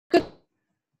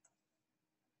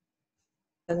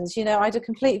You know, I had a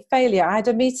complete failure. I had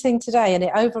a meeting today and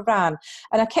it overran.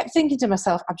 And I kept thinking to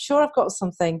myself, I'm sure I've got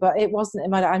something, but it wasn't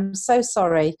in my, I'm so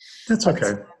sorry. That's But,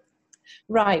 okay.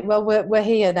 right. Well, we're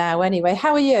here now anyway.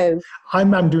 How are you?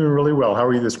 I'm doing really well. How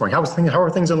are you this morning? How are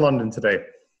things in London today?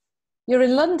 You're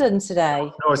in London today.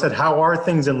 No, I said, how are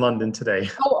things in London today?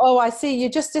 Oh, I see. You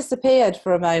just disappeared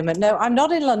for a moment. No, I'm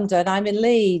not in London. I'm in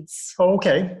Leeds. Oh,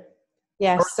 okay. How,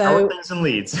 Yes. how are So things in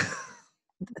Leeds?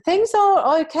 things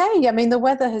are okay. I mean, the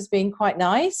weather has been quite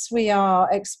nice. We are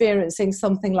experiencing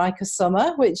something like a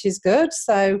summer, which is good.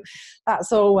 So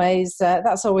that's always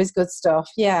good stuff.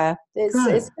 Yeah, it's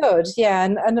Good. good. Yeah,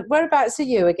 and whereabouts are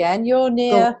you again? You're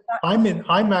near. So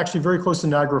I'm actually very close to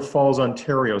Niagara Falls,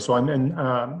 Ontario. So I'm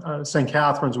in St.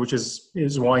 Catharines, which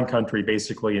is wine country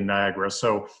basically in Niagara.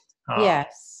 So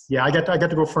Yes. yeah, I got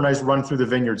to go for a nice run through the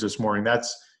vineyards this morning.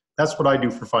 That's what I do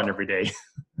for fun every day.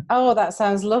 Oh, that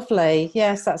sounds lovely.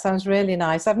 Yes, that sounds really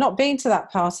nice. I've not been to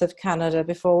that part of Canada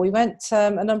before. We went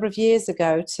a number of years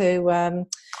ago to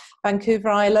Vancouver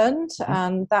Island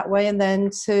and that way, and then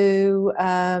to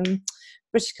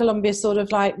British Columbia, sort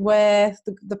of like where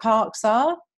the parks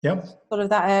are, Yep. sort of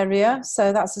that area.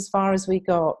 So that's as far as we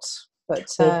got. But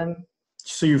Well,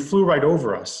 so you flew right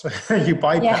over us. You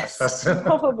bypassed yes, us.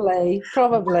 probably.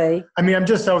 I mean, I'm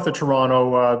just south of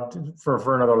Toronto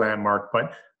for another landmark,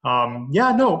 but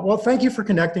yeah, no. Well, thank you for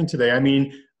connecting today. I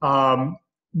mean,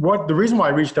 what the reason why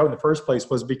I reached out in the first place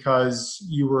was because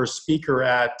you were a speaker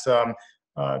at the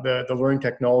Learning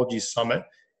Technology Summit,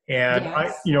 and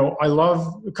Yes. I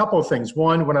love a couple of things.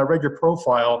 One, when I read your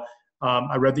profile,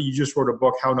 I read that you just wrote a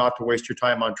book, "How Not to Waste Your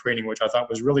Time on Training," which I thought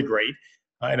was really great,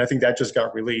 and I think that just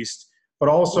got released. But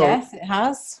also, Yes, it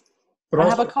has. but I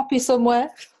have a also, copy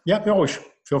somewhere. yeah, no,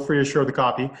 feel free to share the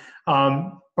copy.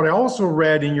 But I also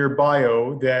read in your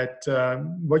bio that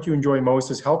what you enjoy most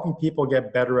is helping people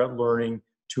get better at learning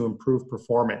to improve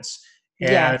performance. And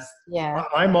Yes. Yeah.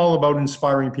 I'm all about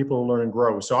inspiring people to learn and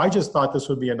grow. So I just thought this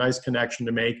would be a nice connection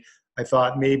to make. I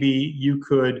thought maybe you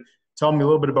could tell me a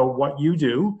little bit about what you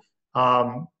do.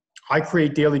 I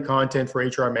create daily content for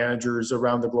HR managers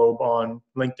around the globe on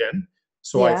LinkedIn.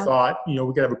 So I Yeah. thought, we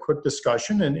could have a quick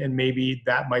discussion and maybe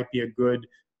that might be a good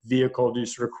vehicle to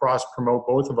sort of cross promote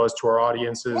both of us to our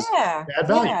audiences Yeah. to add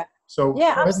value. Yeah. So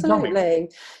Yeah, go ahead and tell me.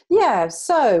 absolutely. Yeah,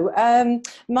 so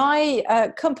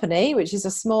my company, which is a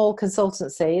small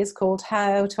consultancy, is called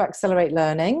How to Accelerate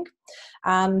Learning.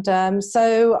 And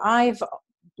so I've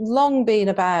long been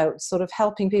about sort of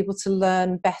helping people to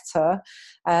learn better,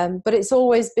 but it's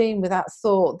always been with that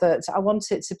thought that I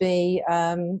want it to be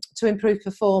to improve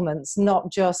performance,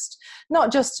 not just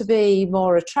to be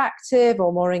more attractive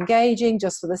or more engaging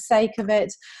just for the sake of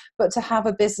it, but to have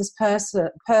a business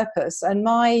purpose. And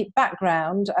my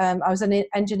background, I was an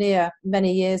engineer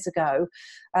many years ago,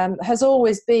 has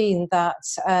always been that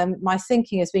my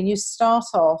thinking has been you start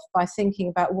off by thinking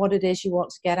about what it is you want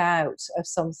to get out of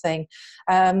something.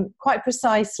 Quite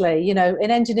precisely, in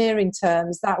engineering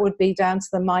terms, that would be down to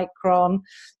the micron,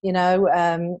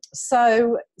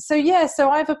 so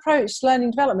I've approached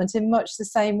learning development in much the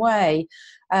same way.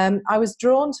 I was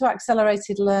drawn to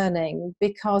accelerated learning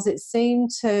because it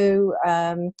seemed to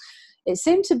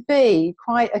be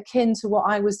quite akin to what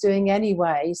I was doing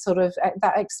anyway, sort of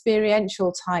that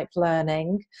experiential type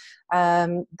learning,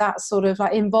 that sort of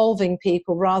like involving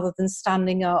people rather than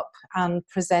standing up and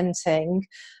presenting.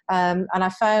 And I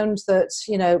found that,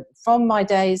 from my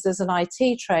days as an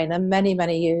IT trainer many,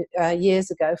 many years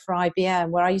ago for IBM,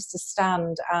 where I used to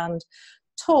stand and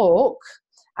talk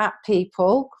at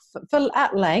people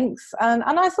at length, and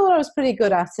I thought I was pretty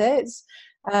good at it.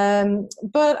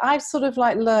 But I've sort of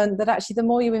like learned that actually the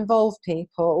more you involve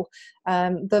people,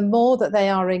 the more that they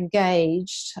are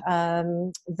engaged,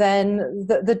 then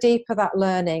the deeper that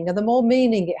learning and the more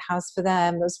meaning it has for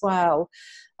them as well.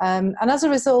 And as a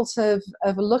result of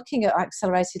looking at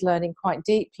accelerated learning quite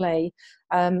deeply,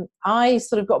 I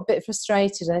sort of got a bit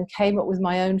frustrated and came up with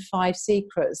my own 5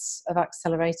 secrets of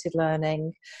accelerated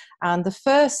learning. And the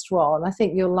first one I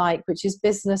think you'll like, which is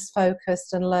business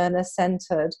focused and learner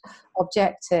centered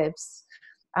objectives.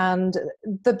 And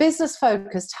the business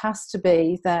focused has to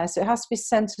be there, so it has to be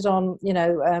centered on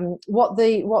what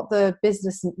the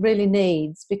business really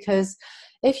needs, because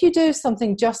if you do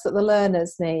something just that the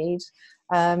learners need,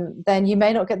 then you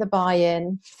may not get the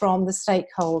buy-in from the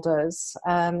stakeholders.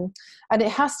 And it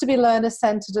has to be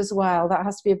learner-centered as well. That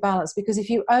has to be a balance, because if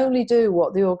you only do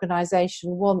what the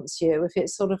organisation wants you, if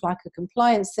it's sort of like a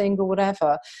compliance thing or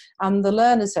whatever, and the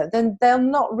learners don't, then they'll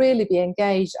not really be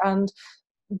engaged, and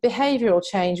behavioural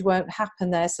change won't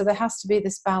happen there. So there has to be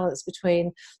this balance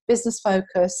between business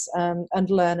focus and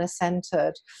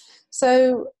learner-centered.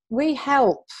 So we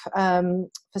help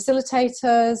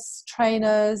facilitators,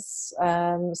 trainers,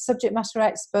 subject matter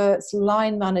experts,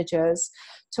 line managers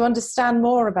to understand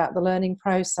more about the learning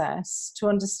process, to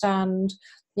understand,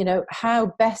 how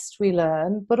best we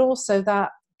learn, but also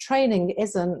that training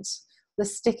isn't the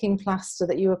sticking plaster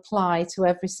that you apply to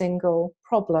every single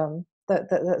problem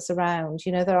that's around.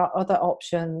 There are other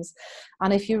options,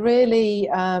 and if you really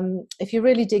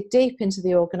dig deep into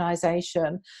the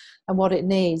organization and what it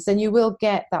needs, then you will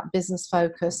get that business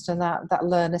focused and that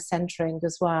learner centering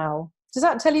as well. Does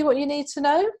that tell you what you need to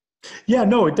know? Yeah,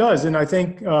 no, it does. And I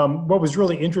think what was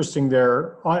really interesting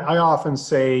there, I often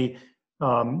say,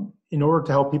 in order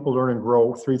to help people learn and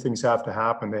grow, three things have to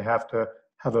happen. They have to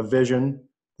have a vision.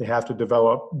 They have to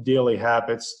develop daily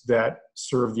habits that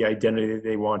serve the identity that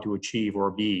they want to achieve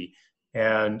or be.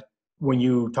 And when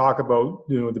you talk about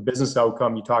the business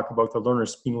outcome, you talk about the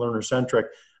learners being learner-centric.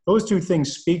 Those two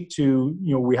things speak to,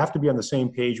 we have to be on the same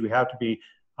page. We have to be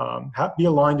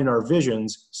aligned in our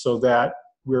visions so that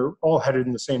we're all headed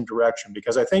in the same direction.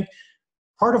 Because I think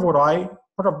part of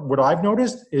what I've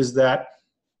noticed is that,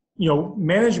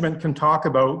 management can talk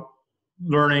about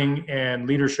learning and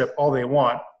leadership all they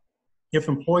want. If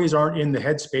employees aren't in the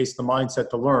headspace, the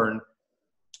mindset to learn,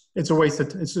 it's a waste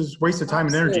of time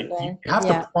and energy. You have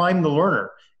to prime the learner,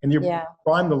 and you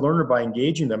prime the learner by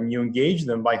engaging them. You engage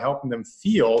them by helping them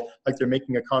feel like they're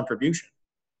making a contribution,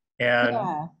 and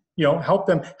help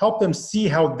them see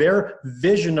how their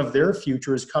vision of their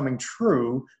future is coming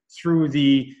true through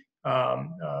the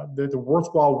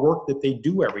worthwhile work that they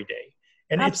do every day.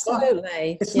 And it's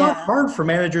not hard for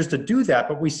managers to do that,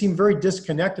 but we seem very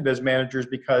disconnected as managers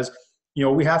because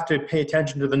we have to pay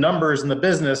attention to the numbers in the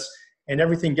business, and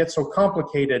everything gets so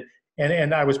complicated.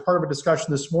 And I was part of a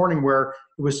discussion this morning where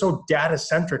it was so data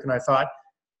centric, and I thought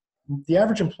the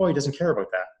average employee doesn't care about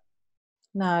that.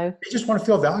 No, they just want to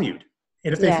feel valued,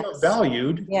 and if they feel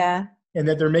valued, and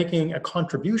that they're making a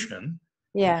contribution,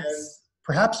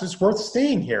 perhaps it's worth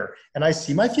staying here. And I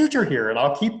see my future here, and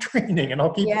I'll keep training, and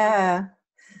I'll keep.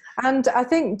 And I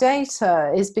think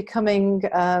data is becoming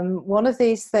one of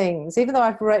these things, even though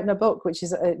I've written a book, which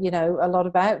is, a lot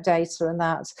about data and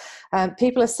that,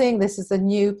 people are seeing this as the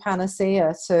new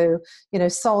panacea to,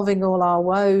 solving all our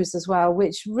woes as well,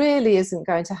 which really isn't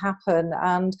going to happen.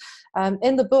 And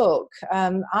in the book,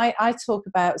 I talk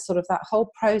about sort of that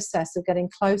whole process of getting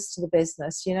close to the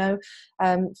business,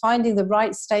 finding the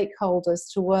right stakeholders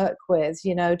to work with,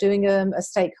 doing a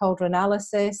stakeholder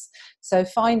analysis. So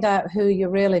find out who your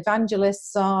real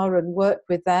evangelists are and work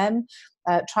with them.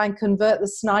 Try and convert the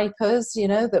snipers,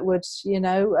 that would,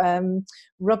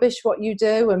 rubbish what you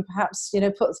do and perhaps,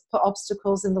 put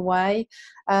obstacles in the way.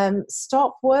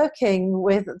 Stop working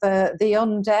with the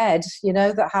undead,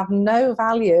 that have no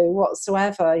value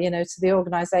whatsoever, to the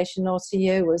organization or to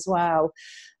you as well.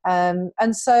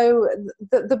 And so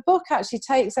the book actually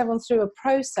takes everyone through a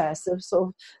process of sort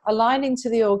of aligning to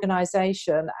the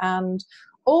organization, and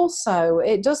also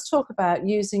it does talk about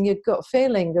using your gut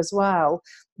feeling as well,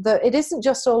 that it isn't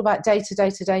just all about data,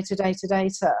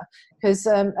 because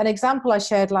an example I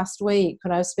shared last week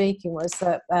when I was speaking was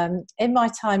that in my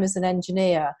time as an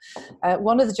engineer,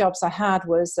 one of the jobs I had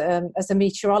was as a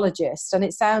meteorologist, and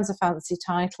it sounds a fancy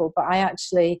title, but I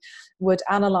actually would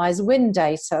analyse wind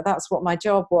data. That's what my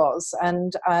job was,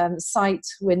 and site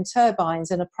wind turbines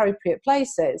in appropriate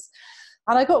places.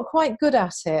 And I got quite good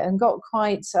at it and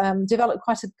developed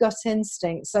quite a gut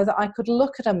instinct, so that I could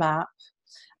look at a map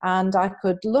and I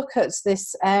could look at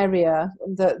this area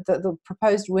that the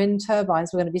proposed wind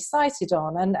turbines were going to be sited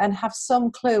on, and have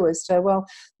some clue as to, well,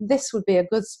 this would be a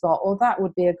good spot, or that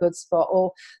would be a good spot,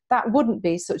 or that wouldn't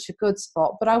be such a good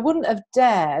spot. But I wouldn't have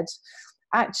dared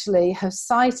actually have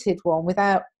sited one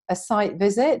without a site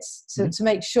visit to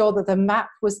make sure that the map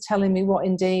was telling me what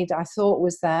indeed I thought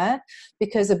was there,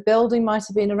 because a building might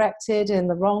have been erected in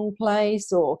the wrong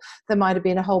place, or there might have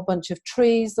been a whole bunch of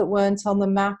trees that weren't on the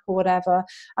map or whatever.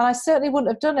 And I certainly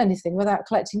wouldn't have done anything without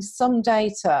collecting some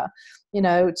data,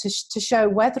 to show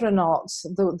whether or not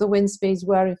the wind speeds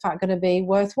were in fact going to be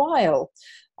worthwhile.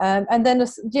 And then,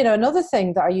 another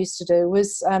thing that I used to do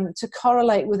was to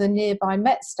correlate with a nearby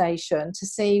Met station to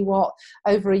see what,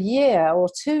 over a year or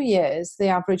 2 years, the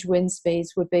average wind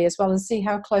speeds would be as well, and see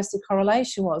how close the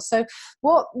correlation was. So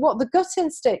what the gut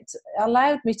instinct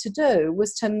allowed me to do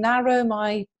was to narrow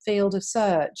my field of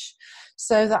search,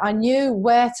 so that I knew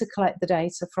where to collect the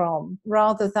data from,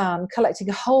 rather than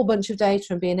collecting a whole bunch of data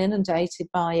and being inundated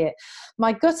by it.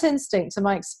 My gut instinct and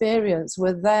my experience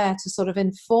were there to sort of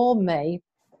inform me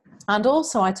And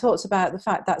also I talked about the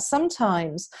fact that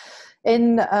sometimes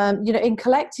in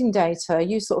collecting data,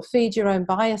 you sort of feed your own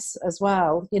bias as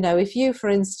well. If you, for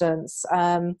instance,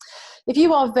 if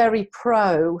you are very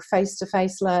pro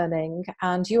face-to-face learning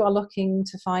and you are looking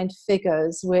to find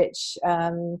figures which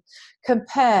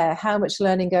compare how much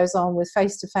learning goes on with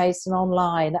face-to-face and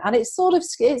online, and it's sort of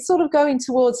going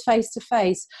towards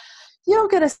face-to-face, you're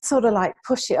going to sort of like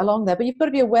push it along there, but you've got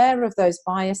to be aware of those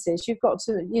biases. You've got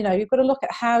to look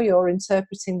at how you're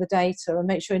interpreting the data and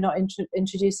make sure you're not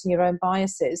introducing your own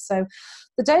biases. So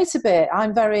the data bit,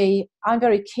 I'm very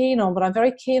keen on, but I'm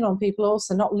very keen on people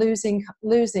also not losing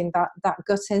that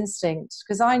gut instinct,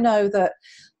 because I know that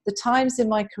the times in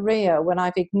my career when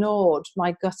I've ignored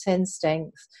my gut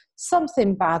instinct,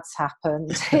 something bad's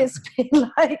happened. It's been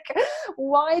like,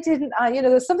 why didn't I,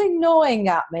 there's something gnawing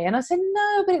at me. And I said,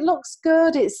 no, but it looks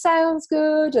good. It sounds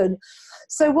good. And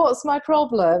so what's my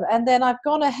problem? And then I've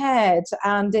gone ahead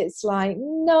and it's like,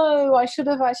 no, I should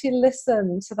have actually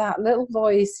listened to that little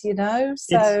voice,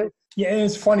 So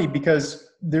it's funny because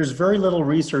there's very little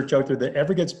research out there that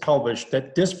ever gets published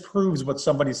that disproves what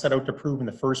somebody set out to prove in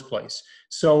the first place.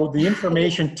 So the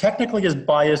information technically is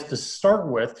biased to start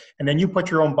with, and then you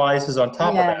put your own biases on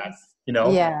top of that.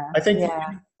 I think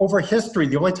over history,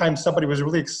 the only time somebody was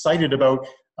really excited about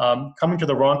coming to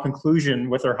the wrong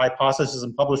conclusion with their hypothesis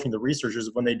and publishing the research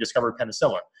is when they discovered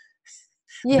penicillin.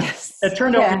 Yes. It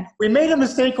turned out we made a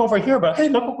mistake over here, but hey,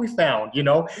 look what we found,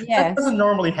 That doesn't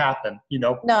normally happen,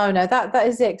 No, that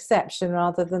is the exception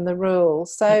rather than the rule.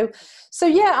 So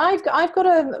yeah, I've got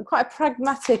quite a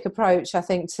pragmatic approach, I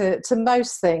think, to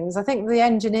most things. I think the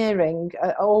engineering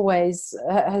always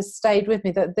has stayed with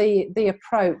me, that the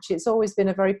approach, it's always been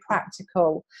a very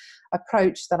practical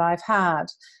approach that I've had.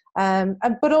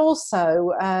 But also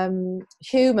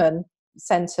human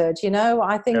centered,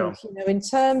 I think, in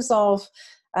terms of,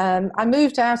 I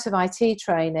moved out of IT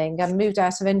training and moved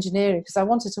out of engineering because I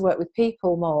wanted to work with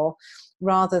people more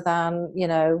rather than,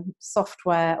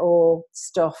 software or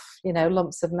stuff,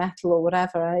 lumps of metal or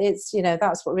whatever. It's,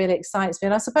 that's what really excites me.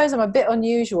 And I suppose I'm a bit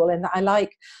unusual in that I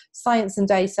like science and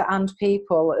data and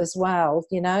people as well,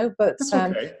 but that's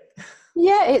okay.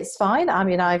 Yeah, it's fine. I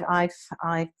mean, I've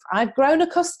grown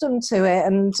accustomed to it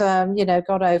and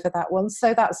got over that one,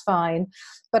 so that's fine.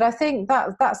 But I think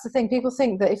that's the thing. People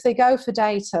think that if they go for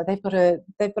data, they've got to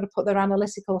put their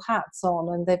analytical hats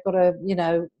on and they've got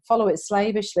to follow it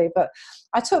slavishly. But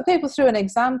I took people through an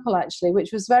example actually,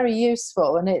 which was very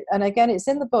useful, and again, it's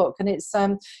in the book, and it's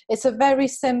a very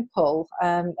simple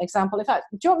example. In fact,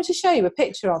 do you want me to show you a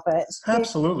picture of it?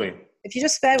 Absolutely. If you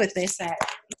just bear with me a sec.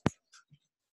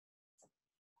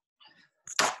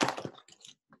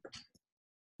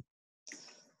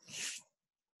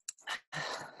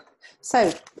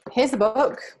 So here's the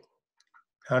book.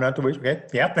 How not to waste. Okay.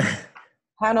 Yep.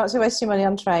 How not to waste your money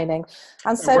on training.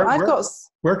 And so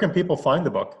Where can people find the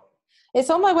book? It's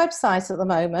on my website at the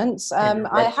moment.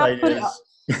 I have put it.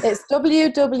 It's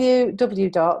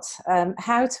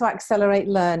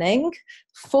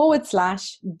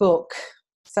www.howtoacceleratelearning.com/book.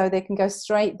 So they can go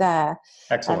straight there.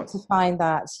 Excellent. To find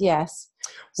that. Yes.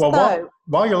 Well,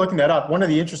 while you're looking that up, one of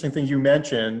the interesting things you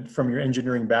mentioned from your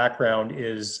engineering background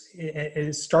is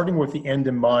starting with the end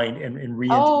in mind and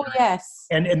re-engineering. Oh, yes.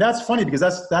 And that's funny because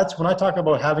that's when I talk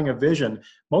about having a vision,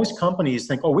 most companies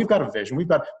think, oh, we've got a vision, we've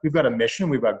got a mission,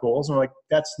 we've got goals. And we're like,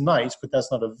 that's nice, but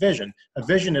that's not a vision. A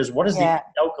vision is, what is the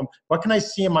outcome? What can I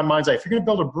see in my mind's eye? If you're going to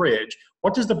build a bridge,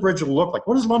 what does the bridge look like?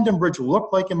 What does London Bridge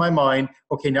look like in my mind?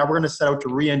 Okay, now we're going to set out to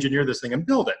re-engineer this thing and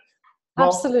build it. Well,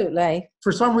 absolutely.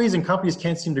 For some reason, companies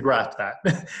can't seem to grasp that.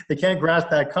 They can't grasp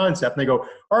that concept. And they go,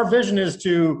 our vision is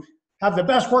to have the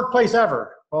best workplace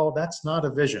ever. Well, that's not a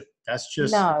vision. That's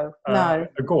just a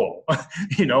goal, But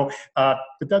a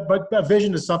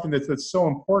vision is something that's so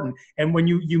important. And when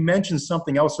you mentioned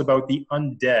something else about the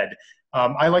undead,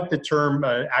 I like the term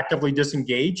actively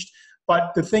disengaged.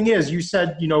 But the thing is, you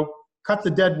said, cut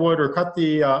the dead wood or cut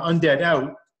the undead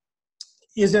out.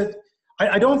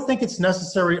 I don't think it's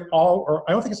necessary I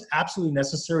don't think it's absolutely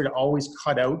necessary to always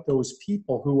cut out those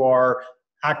people who are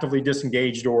actively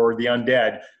disengaged or the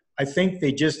undead. I think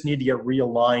they just need to get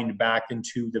realigned back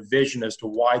into the vision as to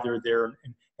why they're there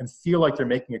and feel like they're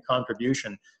making a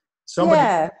contribution.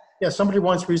 Somebody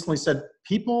once recently said,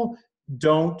 people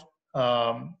don't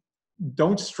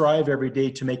strive every day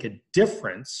to make a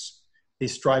difference. They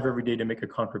strive every day to make a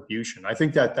contribution. I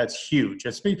think that's huge,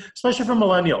 especially for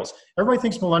millennials. Everybody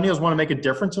thinks millennials want to make a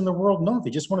difference in the world. No,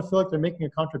 they just want to feel like they're making a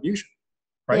contribution,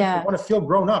 right? Yeah. They want to feel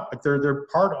grown up, but they're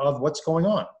part of what's going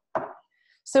on.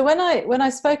 So when I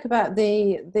spoke about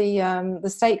the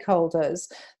stakeholders,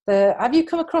 have you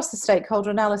come across the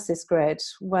stakeholder analysis grid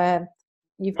where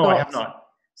You've No, I got, have not.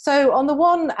 so on the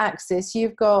one axis,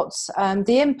 you've got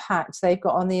the impact they've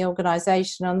got on the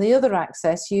organisation. On the other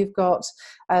axis, you've got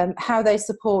how they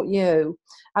support you.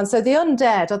 And so the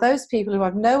undead are those people who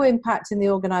have no impact in the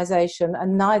organisation,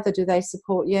 and neither do they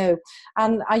support you.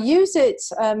 And I use it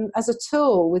as a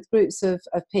tool with groups of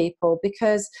people,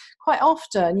 because quite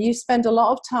often you spend a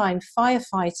lot of time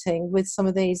firefighting with some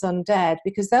of these undead,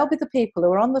 because they'll be the people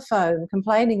who are on the phone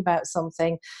complaining about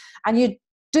something, and you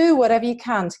do whatever you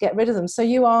can to get rid of them. So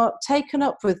you are taken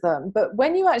up with them. But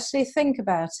when you actually think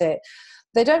about it,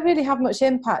 they don't really have much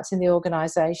impact in the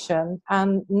organisation,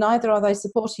 and neither are they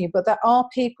supporting you. But there are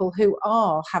people who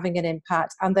are having an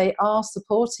impact, and they are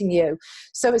supporting you.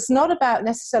 So it's not about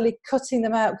necessarily cutting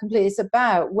them out completely. It's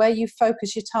about where you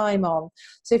focus your time on.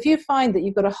 So if you find that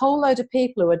you've got a whole load of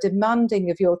people who are demanding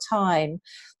of your time,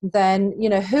 then, you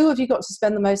know, who have you got to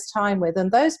spend the most time with?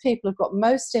 And those people who've got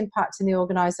most impact in the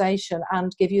organisation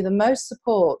and give you the most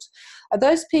support are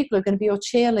those people who are going to be your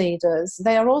cheerleaders.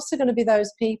 They are also going to be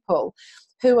those people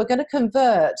who are going to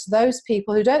convert those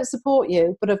people who don't support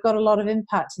you but have got a lot of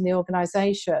impact in the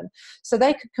organisation. So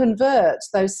they could convert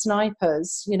those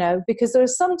snipers, you know, because there are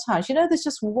sometimes, you know, there's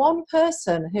just one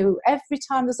person who every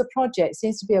time there's a project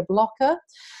seems to be a blocker.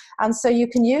 And so you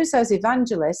can use those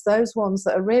evangelists, those ones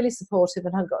that are really supportive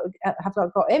and have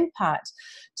got impact,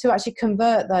 to actually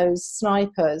convert those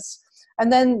snipers.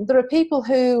 And then there are people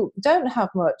who don't have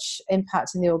much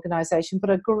impact in the organisation but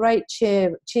are great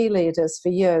cheerleaders for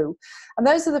you. And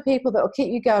those are the people that will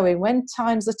keep you going when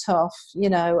times are tough, you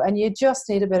know, and you just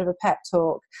need a bit of a pep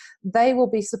talk. They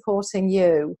will be supporting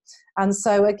you. And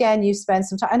so, again, you spend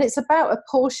some time. And it's about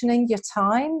apportioning your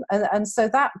time. And so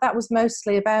that was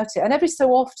mostly about it. And every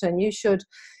so often you should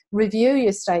review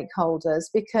your stakeholders,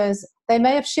 because they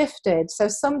may have shifted. So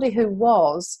somebody who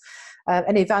was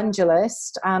an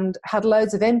evangelist and had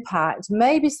loads of impact,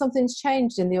 maybe something's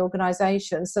changed in the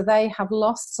organisation, so they have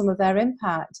lost some of their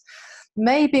impact.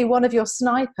 Maybe one of your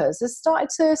snipers has started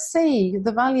to see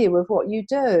the value of what you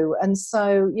do, and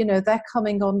so, you know, they're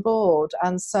coming on board,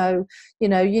 and so, you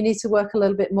know, you need to work a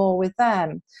little bit more with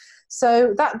them.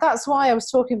 So that's why I was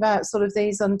talking about sort of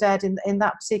these undead in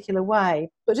that particular way.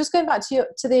 But just going back to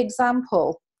the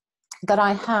example that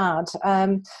I had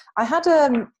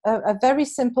a very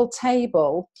simple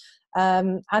table,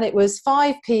 and it was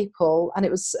 5 people, and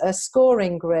it was a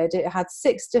scoring grid. It had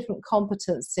 6 different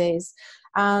competencies,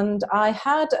 and I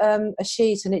had a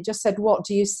sheet, and it just said, what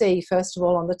do you see, first of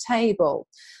all, on the table?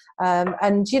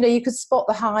 And, you know, you could spot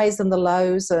the highs and the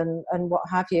lows and what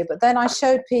have you. But then I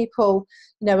showed people,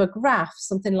 you know, a graph,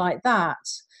 something like that,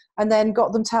 and then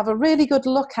got them to have a really good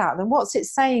look at them. What's it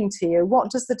saying to you?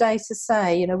 What does the data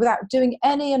say? You know, without doing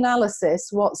any analysis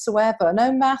whatsoever,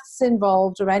 no maths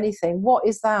involved or anything. What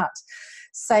is that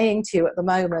saying to you at the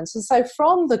moment? And so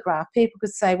from the graph, people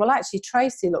could say, well, actually,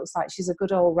 Tracy looks like she's a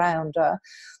good all-rounder.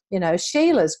 You know,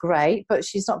 Sheila's great, but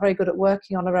she's not very good at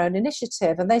working on her own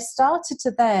initiative. And they started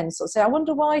to then sort of say, I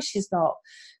wonder why she's not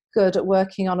good at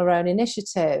working on her own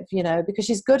initiative, you know, because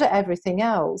she's good at everything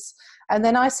else. And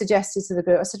then I suggested to the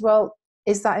group, I said, well,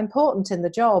 is that important in the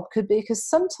job? Because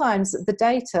sometimes the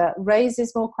data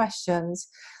raises more questions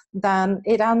than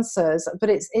it answers, but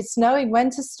it's knowing when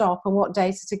to stop and what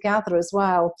data to gather as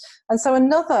well. And so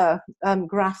another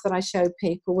graph that I showed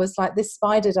people was like this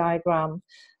spider diagram.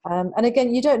 And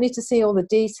again, you don't need to see all the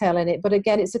detail in it, but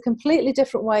again, it's a completely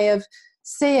different way of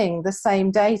seeing the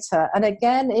same data. And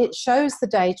again, it shows the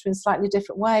data in a slightly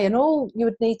different way. And all you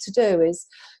would need to do is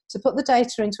to put the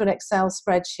data into an Excel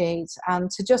spreadsheet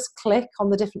and to just click on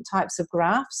the different types of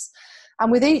graphs.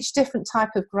 And with each different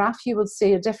type of graph, you would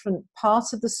see a different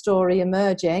part of the story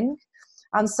emerging.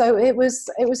 And so it was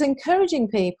encouraging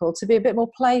people to be a bit more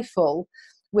playful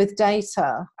with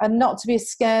data and not to be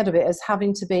scared of it as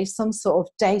having to be some sort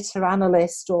of data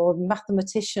analyst or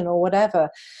mathematician or whatever.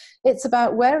 It's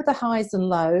about where are the highs and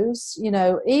lows. You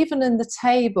know, even in the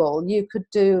table, you could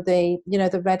do the, you know,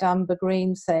 the red, amber,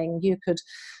 green thing. You could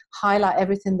highlight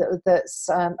everything that's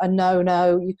a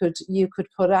no-no. You could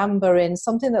put amber in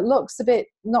something that looks a bit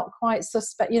not quite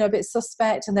suspect, you know, a bit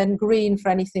suspect, and then green for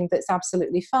anything that's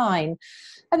absolutely fine.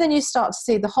 And then you start to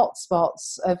see the hot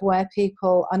spots of where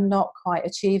people are not quite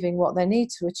achieving what they need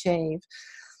to achieve.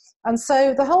 And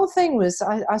so the whole thing was,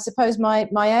 I suppose my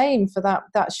aim for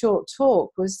that short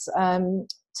talk was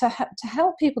to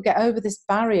help people get over this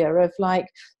barrier of, like,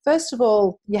 first of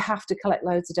all, you have to collect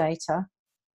loads of data,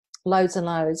 loads and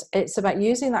loads. It's about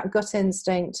using that gut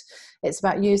instinct. It's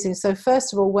about using, so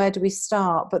first of all, where do we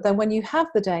start? But then when you have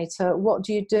the data, what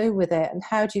do you do with it? And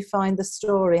how do you find the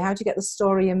story? How do you get the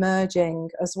story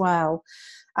emerging as well?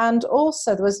 And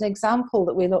also there was an example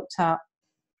that we looked at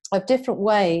of different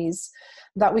ways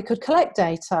that we could collect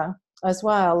data as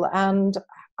well. And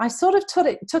I sort of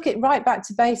took it right back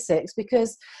to basics,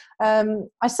 because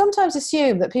I sometimes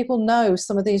assume that people know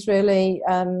some of these really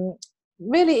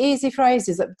easy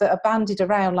phrases that are bandied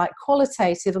around, like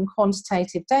qualitative and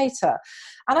quantitative data.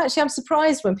 And actually, I'm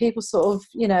surprised when people sort of,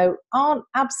 aren't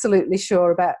absolutely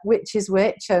sure about which is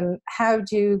which, and how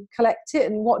do you collect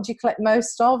it, and what do you collect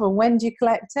most of, and when do you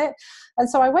collect it. And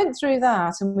so I went through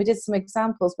that, and we did some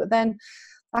examples, but then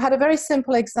I had a very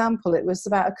simple example. It was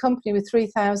about a company with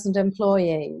 3,000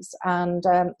 employees, and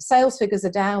sales figures are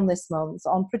down this month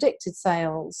on predicted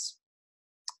sales.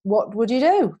 What would you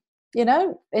do?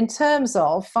 In terms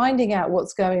of finding out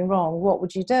what's going wrong, what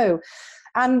would you do?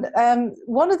 And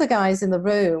one of the guys in the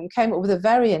room came up with a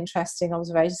very interesting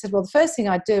observation. He said, well, the first thing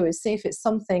I'd do is see if it's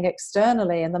something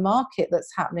externally in the market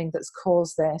that's happening that's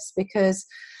caused this, because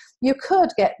you could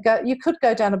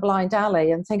go down a blind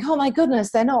alley and think, oh my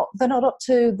goodness, they're not up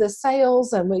to the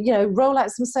sales, and roll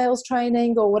out some sales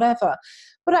training or whatever.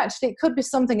 But actually, it could be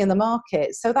something in the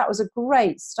market. So that was a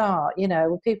great start,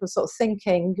 with people sort of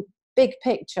thinking big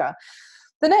picture.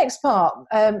 The next part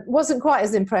wasn't quite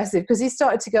as impressive, because he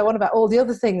started to go on about all the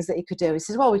other things that he could do. He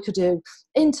says, well, we could do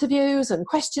interviews and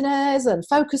questionnaires and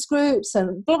focus groups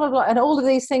and blah, blah, blah, and all of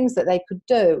these things that they could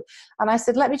do. And I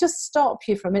said, let me just stop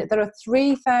you for a minute. There are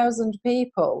 3,000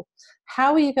 people.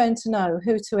 How are you going to know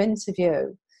who to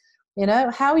interview?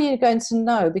 How are you going to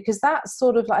know? Because that's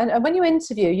sort of like, and when you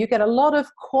interview, you get a lot of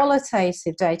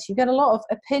qualitative data, you get a lot of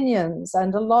opinions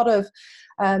and a lot of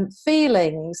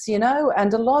feelings,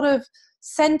 and a lot of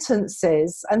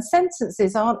sentences, and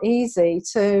sentences aren't easy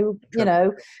to,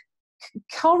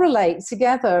 correlate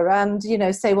together and,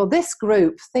 say, well, this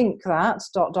group think that, ...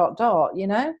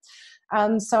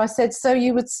 And so I said, so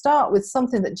you would start with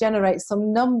something that generates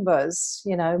some numbers,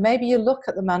 maybe you look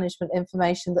at the management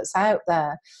information that's out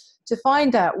there to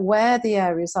find out where the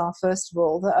areas are, first of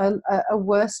all, that are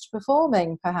worst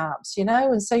performing, perhaps,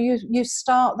 and so you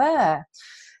start there.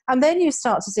 And then you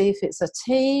start to see if it's a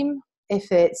team,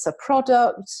 if it's a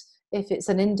product, if it's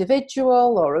an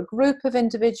individual or a group of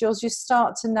individuals. You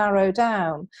start to narrow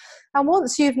down. And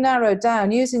once you've narrowed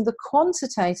down using the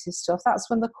quantitative stuff, that's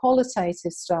when the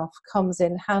qualitative stuff comes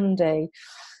in handy.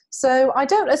 So I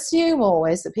don't assume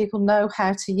always that people know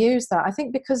how to use that. I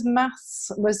think because maths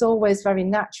was always very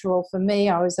natural for me.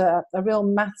 I was a real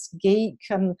maths geek,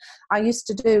 and I used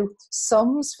to do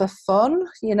sums for fun,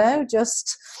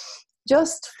 just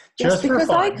because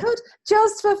I could,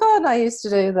 just for fun, I used to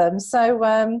do them. So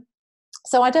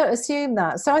I don't assume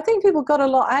that. So I think people got a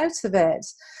lot out of it,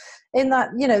 in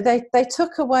that, they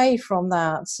took away from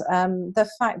that the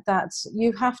fact that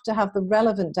you have to have the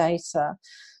relevant data.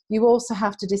 You also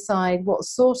have to decide what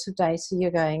sort of data you're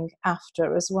going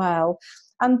after as well.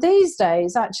 And these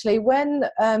days, actually, when,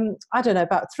 I don't know,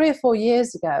 about 3 or 4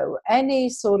 years ago, any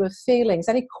sort of feelings,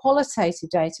 any qualitative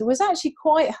data was actually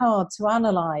quite hard to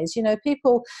analyse.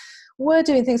 People were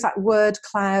doing things like word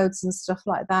clouds and stuff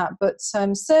like that, but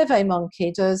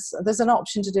SurveyMonkey there's an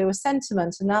option to do a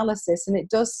sentiment analysis, and it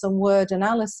does some word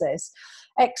analysis.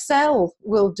 Excel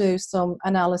will do some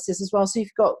analysis as well. So you've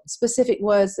got specific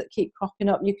words that keep cropping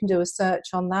up, you can do a search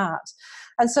on that.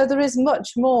 And so there is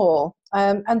much more.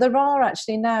 And there are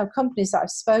actually now companies that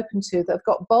I've spoken to that have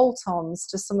got bolt-ons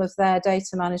to some of their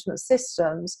data management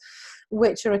systems,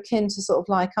 which are akin to sort of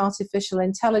like artificial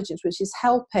intelligence, which is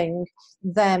helping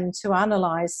them to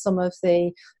analyse some of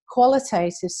the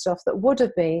qualitative stuff that would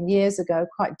have been years ago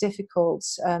quite difficult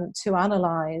to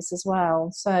analyse as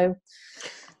well. So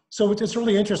it's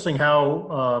really interesting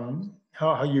how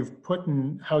you've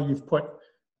put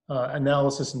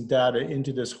analysis and data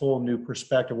into this whole new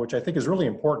perspective, which I think is really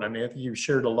important. I mean, I think you've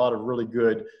shared a lot of really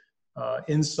good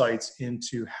insights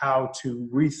into how to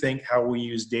rethink how we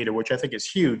use data, which I think is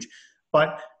huge.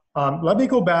 But let me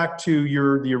go back to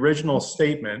the original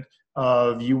statement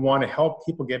of you want to help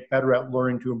people get better at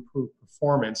learning to improve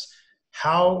performance.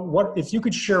 What if you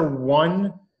could share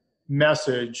one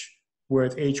message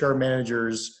with HR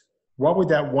managers? What would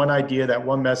that one idea, that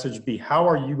one message be? How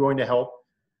are you going to help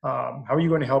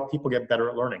people get better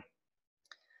at learning?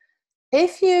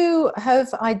 If you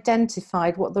have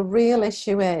identified what the real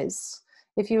issue is,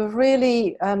 if you have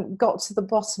really got to the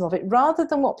bottom of it, rather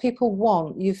than what people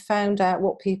want, you've found out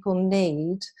what people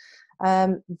need,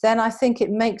 then I think it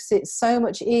makes it so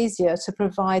much easier to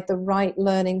provide the right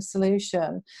learning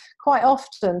solution. Quite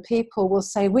often people will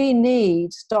say, we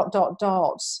need ...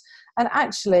 And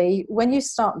actually, when you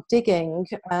start digging,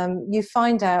 you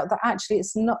find out that actually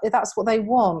it's not, that's what they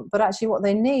want, but actually what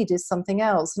they need is something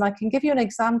else. And I can give you an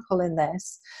example in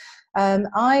this.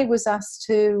 I was asked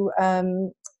to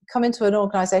come into an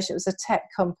organisation. It was a tech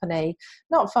company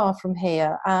not far from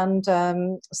here, and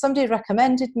somebody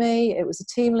recommended me. It was a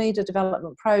team leader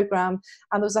development program,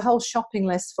 and there was a whole shopping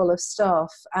list full of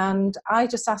stuff. And I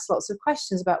just asked lots of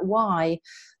questions about why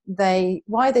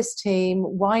this team,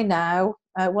 why now.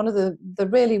 One of the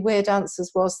really weird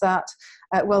answers was that,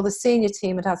 well, the senior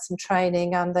team had some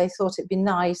training and they thought it'd be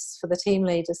nice for the team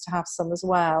leaders to have some as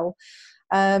well.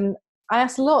 I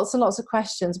asked lots and lots of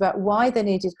questions about why they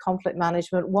needed conflict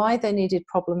management, why they needed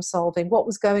problem solving, what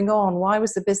was going on, why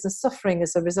was the business suffering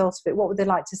as a result of it, what would they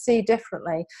like to see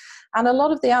differently. And a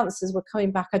lot of the answers were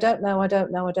coming back, I don't know, I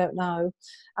don't know, I don't know.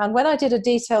 And when I did a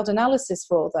detailed analysis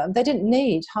for them, they didn't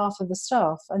need half of the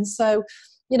stuff. And so,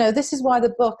 you know, this is why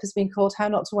the book has been called How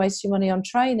Not to Waste Your Money on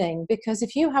Training, because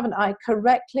if you haven't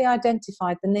correctly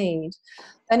identified the need,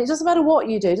 then it doesn't matter what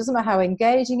you do. It doesn't matter how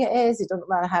engaging it is. It doesn't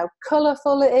matter how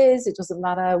colourful it is. It doesn't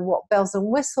matter what bells and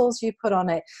whistles you put on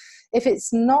it. If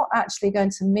it's not actually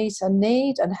going to meet a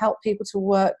need and help people to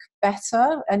work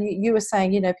better, and you were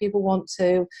saying, you know, people want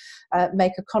to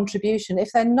make a contribution.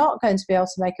 If they're not going to be able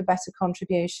to make a better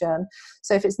contribution,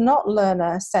 so if it's not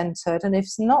learner-centred and if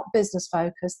it's not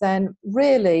business-focused, then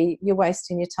really you're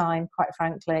wasting your time, quite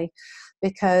frankly,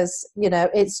 because, you know,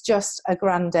 it's just a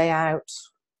grand day out,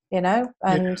 you know.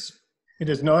 And it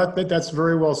is. No, that's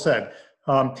very well said.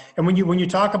 And when you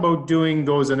talk about doing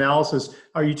those analysis,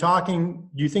 are you talking?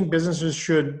 Do you think businesses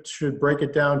should break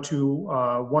it down to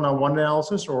one-on-one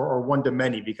analysis or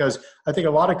one-to-many? Because I think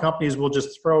a lot of companies will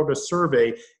just throw out a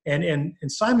survey. And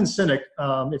Simon Sinek,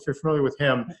 if you're familiar with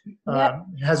him,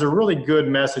 has a really good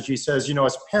message. He says, you know,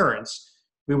 as parents,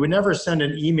 we would never send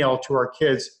an email to our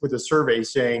kids with a survey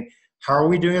saying, "How are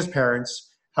we doing as parents?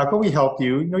 How can we help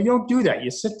you?" You know, you don't do that. You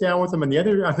sit down with them on the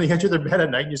edge of their bed at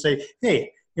night and you say,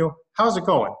 "Hey, you know, how's it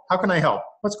going? How can I help?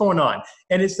 What's going on?"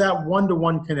 And it's that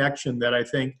one-to-one connection that I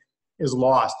think is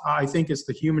lost. I think it's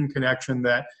the human connection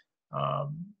that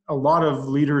a lot of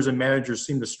leaders and managers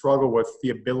seem to struggle with,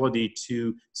 the ability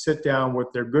to sit down with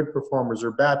their good performers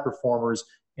or bad performers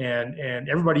and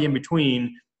everybody in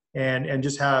between and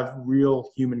just have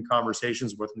real human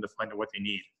conversations with them to find out what they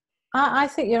need. I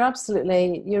think you're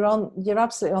absolutely on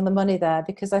the money there,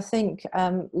 because I think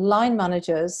line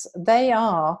managers, they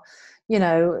are, you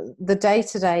know, the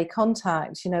day-to-day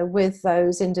contact, you know, with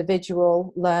those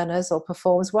individual learners or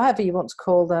performers, whatever you want to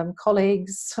call them,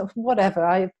 colleagues, whatever.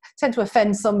 I tend to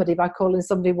offend somebody by calling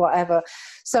somebody whatever.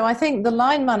 So I think the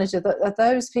line manager, that are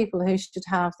those people who should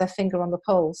have their finger on the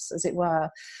pulse, as it were.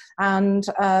 And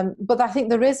but I think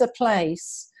there is a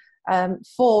place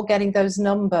for getting those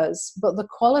numbers, but the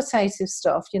qualitative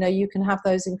stuff, you know, you can have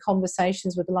those in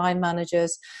conversations with line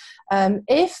managers.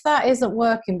 If that isn't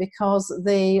working because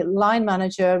the line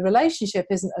manager relationship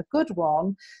isn't a good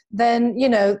one, then, you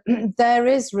know, there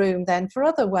is room then for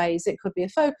other ways. It could be a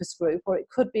focus group, or it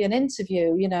could be an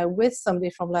interview, you know, with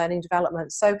somebody from learning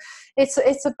development. So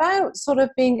it's about sort of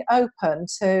being open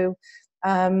to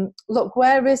look,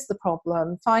 where is the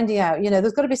problem? Finding out, you know,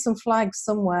 there's got to be some flags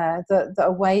somewhere that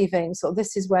are waving, so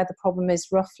this is where the problem is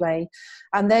roughly,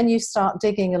 and then you start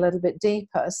digging a little bit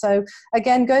deeper. So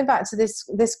again, going back to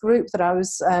this group that I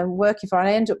was working for, and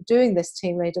I ended up doing this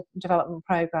team leader development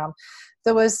program.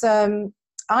 There was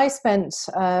I spent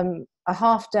a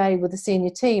half day with the senior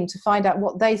team to find out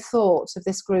what they thought of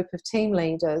this group of team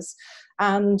leaders.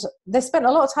 And they spent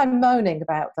a lot of time moaning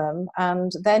about them.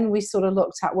 And then we sort of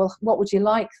looked at, well, what would you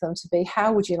like them to be?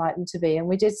 How would you like them to be? And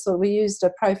we used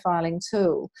a profiling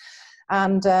tool.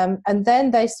 And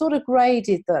then they sort of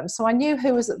graded them. So I knew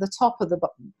who was at the top of the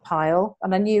pile,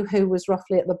 and I knew who was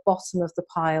roughly at the bottom of the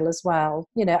pile as well,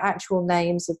 you know, actual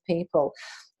names of people.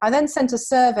 I then sent a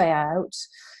survey out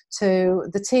to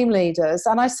the team leaders,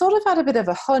 and I sort of had a bit of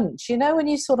a hunch, you know, when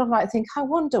you sort of like think, I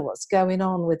wonder what's going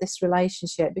on with this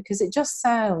relationship, because it just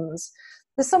sounds,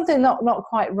 there's something not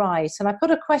quite right. And I put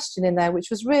a question in there which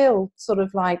was real sort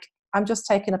of like, I'm just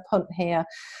taking a punt here,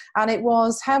 and it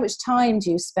was, how much time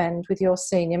do you spend with your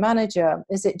senior manager?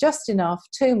 Is it just enough,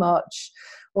 too much,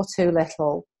 or too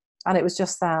little? And it was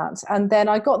just that. And then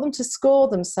I got them to score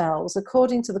themselves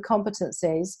according to the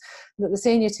competencies that the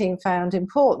senior team found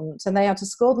important. And they had to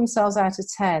score themselves out of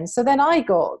 10. So then I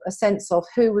got a sense of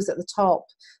who was at the top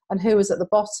and who was at the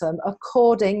bottom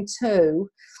according to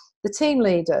the team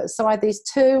leaders. So I had these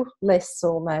two lists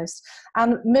almost.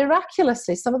 And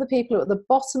miraculously, some of the people who were at the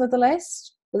bottom of the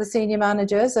list, the senior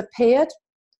managers, appeared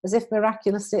as if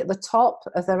miraculously at the top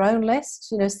of their own list,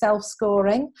 you know,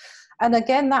 self-scoring. And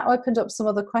again, that opened up some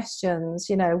other questions,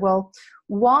 you know, well,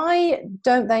 why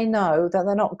don't they know that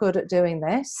they're not good at doing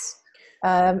this?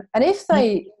 And if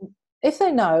they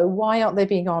know, why aren't they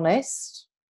being honest?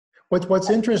 What's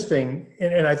interesting,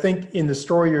 and I think in the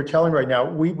story you're telling right now,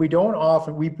 we don't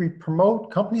often, we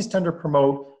promote, companies tend to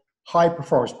promote high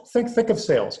performers. Think of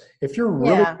sales. If you're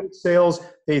really Yeah. good at sales,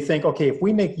 they think, okay, if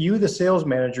we make you the sales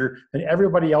manager, then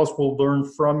everybody else will learn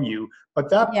from you. But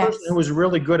that person who Yes. was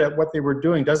really good at what they were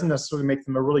doing doesn't necessarily make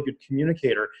them a really good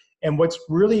communicator. And what's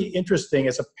really interesting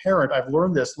as a parent, I've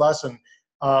learned this lesson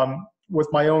with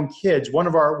my own kids. One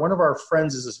of our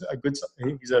friends is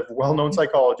he's a well-known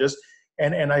psychologist.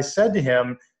 And I said to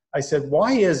him, I said,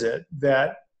 why is it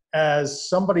that as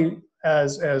somebody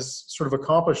as sort of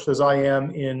accomplished as I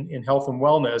am in health and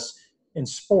wellness, in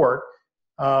sport,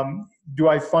 do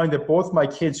I find that both my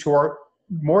kids who are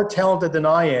more talented than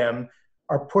I am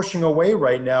are pushing away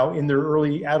right now in their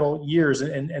early adult years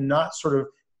and not sort of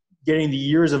getting the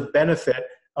years of benefit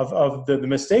of the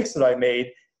mistakes that I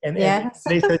made. And Yes.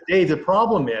 they said, Dave, the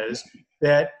problem is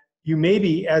that you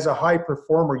maybe as a high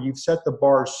performer, you've set the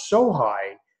bar so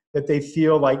high that they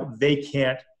feel like they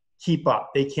can't keep up,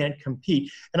 they can't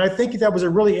compete. And I think that was a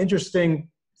really interesting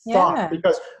thought, Yeah.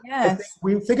 because I think Yes.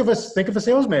 we think of a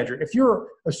sales manager. If you're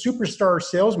a superstar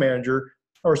sales manager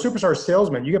or a superstar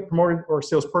salesman, you get promoted, or a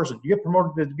salesperson, you get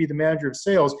promoted to be the manager of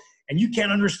sales, and you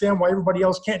can't understand why everybody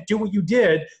else can't do what you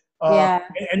did. Yeah.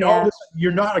 And all Yeah. this,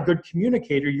 you're not a good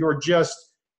communicator. You're just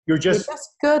You're just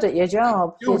good at your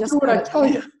job. You're do just what good I at tell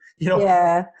you. You know.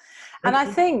 Yeah. And And, I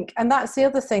think, and that's the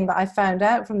other thing that I found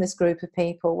out from this group of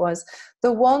people, was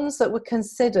the ones that were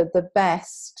considered the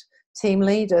best team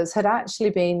leaders had actually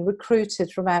been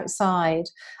recruited from outside,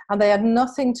 and they had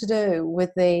nothing to do with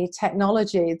the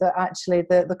technology that actually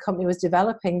the company was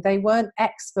developing. They weren't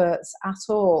experts at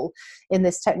all in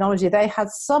this technology. They had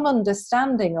some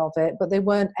understanding of it, but they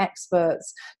weren't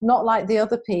experts, not like the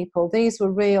other people. These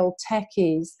were real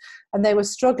techies, and they were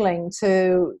struggling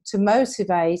to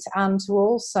motivate and to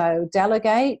also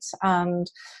delegate and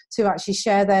to actually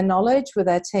share their knowledge with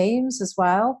their teams as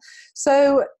well.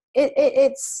 So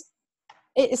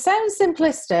it sounds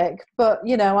simplistic, but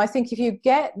I think if you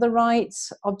get the right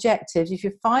objectives, if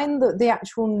you find the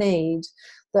actual need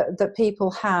that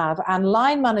people have, and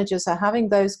line managers are having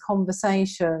those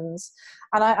conversations,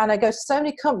 and I go to so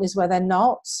many companies where they're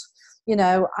not,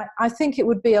 I think it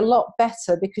would be a lot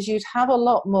better, because you'd have a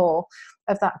lot more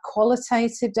of that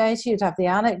qualitative data. You'd have the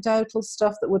anecdotal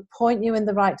stuff that would point you in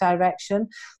the right direction.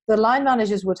 The line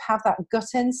managers would have that gut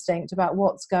instinct about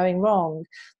what's going wrong.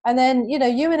 And then, you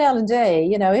in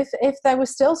L&D, if they were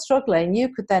still struggling,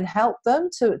 you could then help them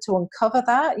to uncover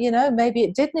that. Maybe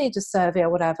it did need a survey or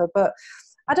whatever, but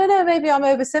I don't know, maybe I'm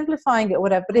oversimplifying it or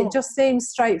whatever, but it just seems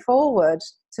straightforward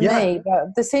to me.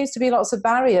 But there seems to be lots of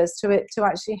barriers to it to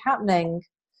actually happening.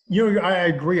 I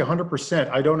agree 100%.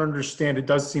 I don't understand. It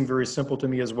does seem very simple to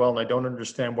me as well, and I don't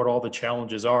understand what all the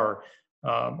challenges are,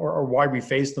 or why we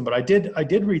face them. But I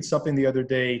did read something the other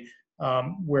day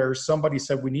where somebody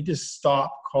said we need to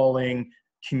stop calling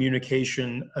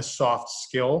communication a soft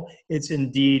skill. It's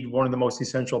indeed one of the most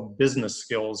essential business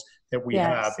skills that we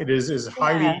have. It is as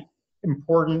highly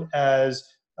important as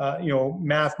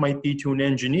math might be to an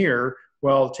engineer.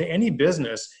 Well, to any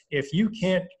business, if you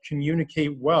can't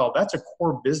communicate well, that's a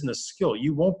core business skill.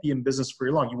 You won't be in business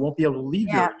very long. You won't be able to lead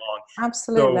very long.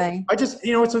 Absolutely. So I just,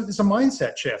 it's a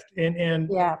mindset shift.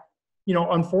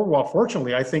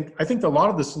 Fortunately, I think a lot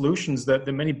of the solutions that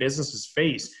many businesses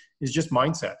face is just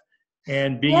mindset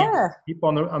and being people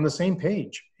on the same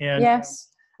page. And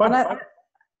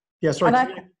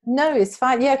no, it's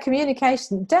fine. Yeah,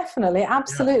 communication, definitely,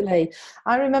 absolutely. Yeah.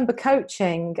 I remember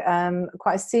coaching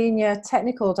quite a senior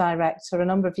technical director a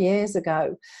number of years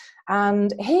ago,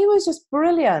 and he was just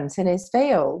brilliant in his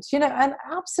field, an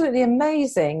absolutely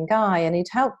amazing guy, and he'd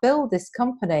helped build this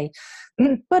company.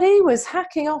 But he was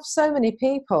hacking off so many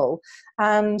people,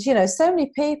 and so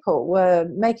many people were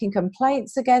making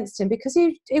complaints against him because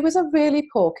he was a really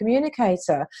poor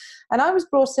communicator. And I was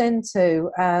brought in to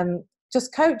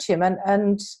just coach him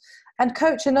and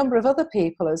coach a number of other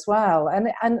people as well.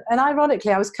 And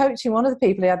ironically, I was coaching one of the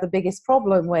people he had the biggest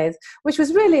problem with, which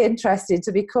was really interesting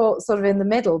to be caught sort of in the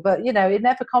middle. But, it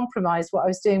never compromised what I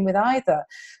was doing with either.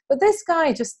 But this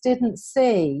guy just didn't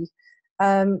see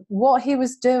what he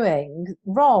was doing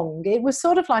wrong. It was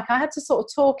sort of like I had to sort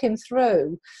of talk him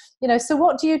through, so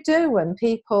what do you do when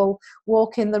people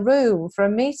walk in the room for a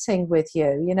meeting with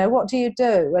you? What do you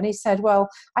do? And he said, well,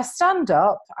 I stand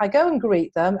up, I go and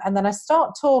greet them, and then I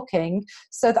start talking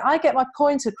so that I get my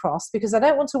point across, because I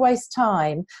don't want to waste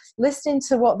time listening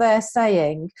to what they're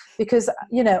saying, because,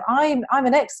 I'm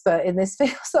an expert in this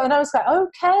field. And I was like,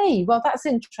 okay, well, that's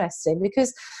interesting,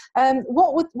 because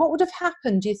what would have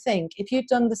happened, do you think, if you'd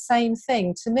done the same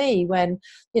thing to me when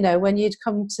you'd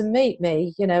come to meet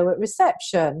me, at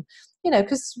reception?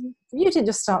 because you didn't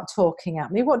just start talking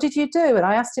at me. What did you do? And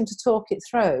I asked him to talk it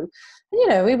through.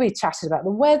 And, we chatted about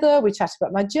the weather, we chatted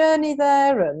about my journey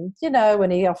there, and,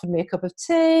 when he offered me a cup of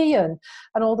tea and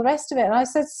all the rest of it. And I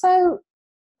said, so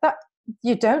that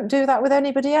you don't do that with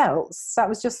anybody else? That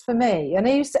was just for me. And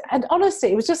and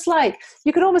honestly, it was just like,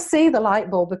 you could almost see the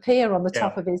light bulb appear on the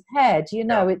top of his head.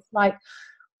 It's like,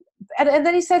 and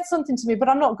then he said something to me, but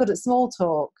I'm not good at small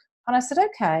talk. And I said,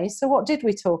 okay, so what did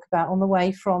we talk about on the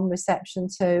way from reception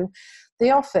to the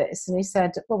office? And he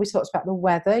said, well, we talked about the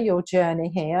weather, your journey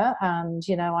here. And,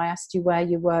 I asked you where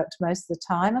you worked most of the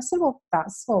time. I said, well,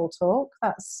 that's small talk.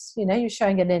 That's, you're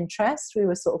showing an interest. We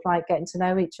were sort of like getting to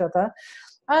know each other.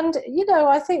 And,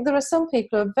 I think there are some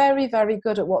people who are very, very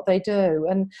good at what they do.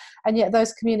 And yet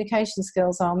those communication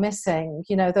skills are missing.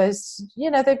 They've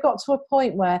got to a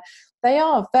point where they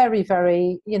are very,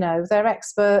 very, they're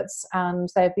experts, and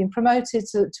they've been promoted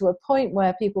to a point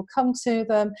where people come to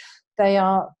them. They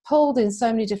are pulled in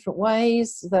so many different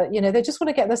ways that, they just want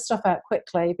to get their stuff out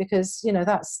quickly because,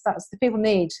 that's the people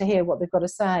need to hear what they've got to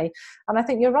say. And I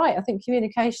think you're right. I think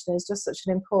communication is just such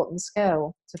an important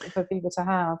skill for people to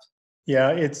have.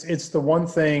 Yeah, it's the one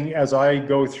thing as I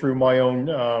go through my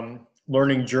own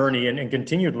learning journey and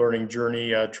continued learning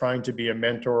journey, trying to be a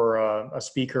mentor, a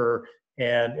speaker,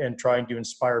 and trying to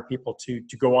inspire people to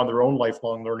go on their own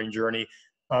lifelong learning journey.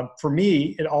 For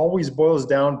me, it always boils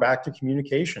down back to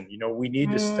communication. We need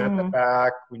to step it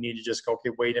back. We need to just go, okay,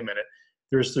 wait a minute.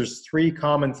 There's three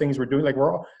common things we're doing. Like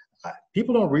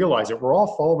people don't realize it. We're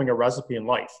all following a recipe in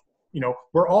life.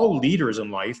 We're all leaders in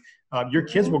life. Your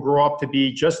kids will grow up to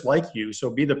be just like you.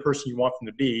 So be the person you want them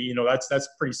to be. That's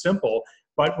pretty simple.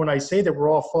 But when I say that we're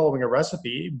all following a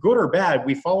recipe, good or bad,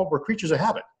 we're creatures of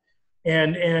habit.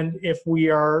 And if we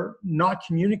are not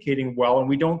communicating well and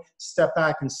we don't step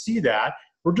back and see that,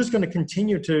 we're just going to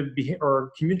continue to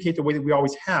communicate the way that we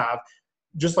always have.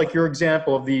 Just like your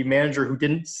example of the manager who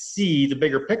didn't see the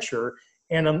bigger picture.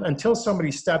 And until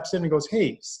somebody steps in and goes,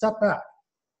 hey, step back,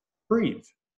 breathe.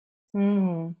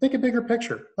 Think a bigger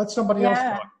picture. Let somebody else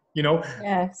talk.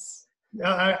 Yes.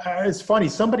 It's funny.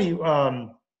 Somebody,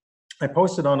 I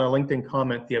posted on a LinkedIn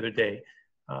comment the other day.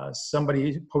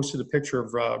 Somebody posted a picture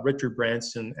of Richard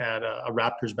Branson at a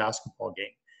Raptors basketball game,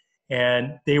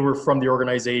 and they were from the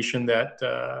organization that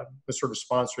was sort of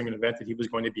sponsoring an event that he was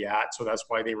going to be at. So that's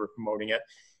why they were promoting it.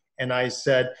 And I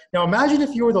said, now imagine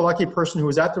if you were the lucky person who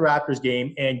was at the Raptors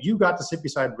game and you got to sit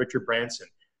beside Richard Branson.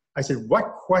 I said,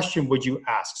 what question would you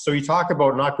ask? So you talk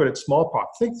about not good at small talk.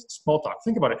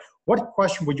 Think about it. What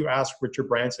question would you ask Richard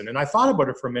Branson? And I thought about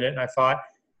it for a minute, and I thought,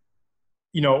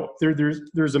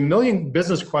 there's a million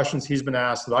business questions he's been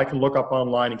asked that I can look up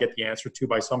online and get the answer to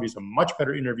by somebody who's a much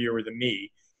better interviewer than me.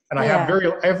 And I have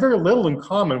very little in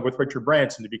common with Richard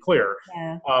Branson, to be clear.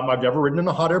 Yeah. I've never ridden in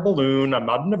a hot air balloon. I'm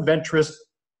not an adventurous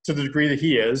to the degree that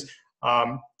he is.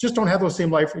 Just don't have those same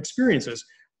life experiences.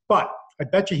 But I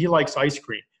bet you he likes ice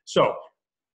cream. So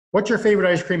what's your favorite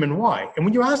ice cream and why? And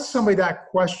when you ask somebody that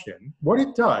question, what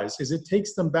it does is it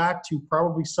takes them back to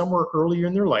probably somewhere earlier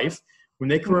in their life when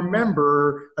they can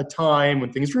remember a time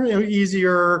when things were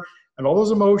easier and all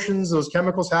those emotions, those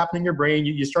chemicals happening in your brain,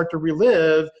 you start to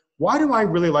relive. Why do I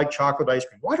really like chocolate ice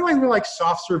cream? Why do I really like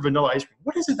soft serve vanilla ice cream?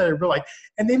 What is it that I really like?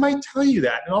 And they might tell you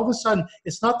that. And all of a sudden,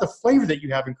 it's not the flavor that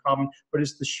you have in common, but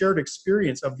it's the shared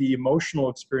experience of the emotional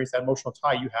experience, that emotional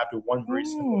tie you have to one very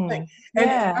simple thing.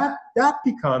 And that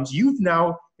becomes, you've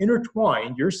now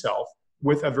intertwined yourself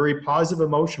with a very positive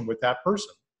emotion with that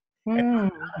person. And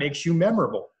that makes you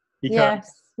memorable. Because,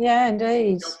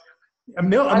 indeed. I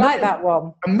like that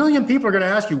one. A million people are going to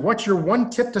ask you, what's your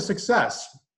one tip to success?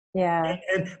 Yeah.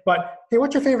 But hey,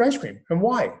 what's your favorite ice cream and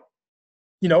why?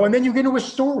 And then you get into a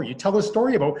story. You tell the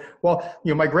story about,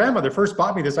 my grandmother first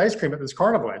bought me this ice cream at this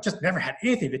carnival. I just never had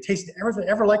anything that tasted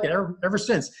ever like it ever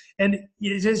since. And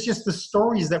it's just the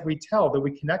stories that we tell that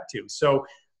we connect to. So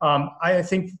I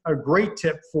think a great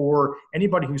tip for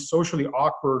anybody who's socially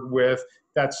awkward with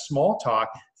that small talk,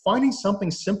 finding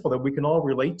something simple that we can all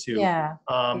relate to.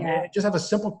 And just have a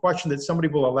simple question that somebody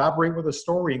will elaborate with a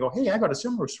story and go, hey, I got a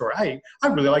similar story. I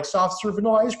really like soft serve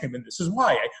vanilla ice cream, and this is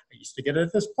why I used to get it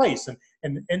at this place.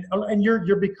 And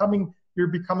you're becoming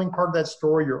part of that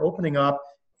story. You're opening up,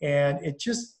 and it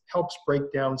just helps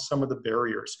break down some of the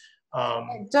barriers.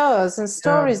 It does, and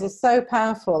stories are so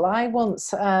powerful. I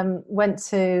once went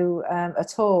to a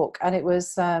talk, and it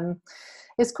was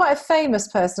it's quite a famous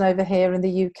person over here in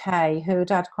the UK who'd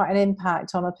had quite an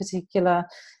impact on a particular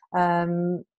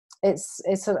it's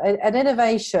an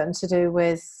innovation to do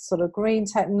with sort of green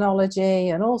technology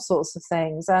and all sorts of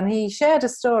things. And he shared a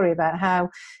story about how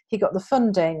he got the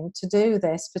funding to do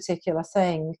this particular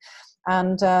thing.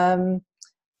 And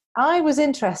I was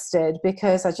interested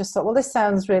because I just thought, well, this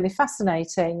sounds really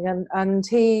fascinating. And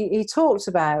he talked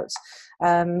about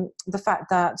the fact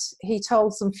that he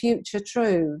told some future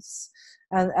truths.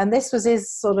 And this was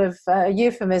his sort of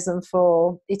euphemism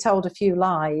for, he told a few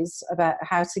lies about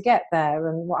how to get there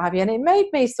and what have you. And it made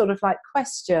me sort of like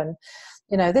question,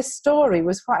 this story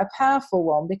was quite a powerful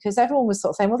one, because everyone was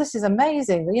sort of saying, well, this is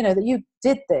amazing, that you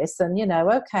did this. And,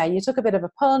 okay, you took a bit of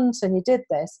a punt and you did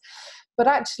this. But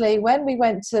actually, when we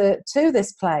went to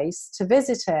this place to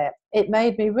visit it, it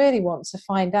made me really want to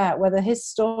find out whether his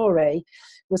story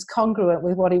was congruent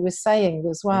with what he was saying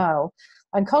as well.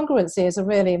 And congruency is a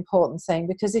really important thing,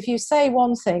 because if you say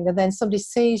one thing and then somebody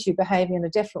sees you behaving in a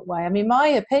different way, I mean, my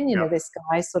opinion of this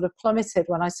guy sort of plummeted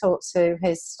when I talked to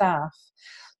his staff,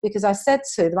 because I said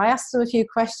to them, I asked them a few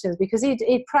questions, because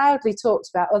he'd proudly talked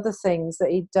about other things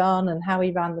that he'd done and how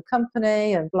he ran the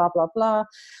company and blah, blah, blah.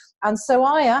 And so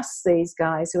I asked these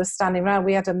guys who were standing around,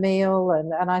 we had a meal,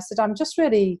 and I said, I'm just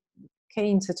really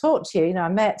keen to talk to you. I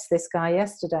met this guy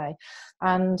yesterday,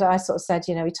 and I sort of said,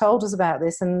 he told us about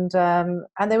this, and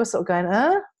they were sort of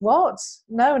going, what?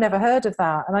 No, never heard of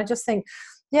that. And I just think,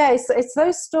 yeah, it's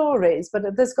those stories, but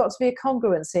there's got to be a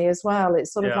congruency as well.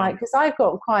 It's sort of like, because I've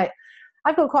got quite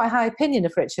a high opinion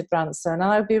of Richard Branson, and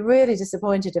I'd be really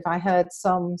disappointed if I heard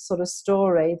some sort of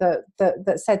story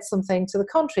that said something to the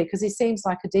contrary, because he seems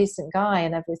like a decent guy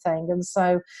and everything. And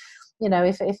so,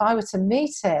 if I were to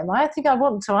meet him, I think I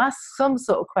want to ask some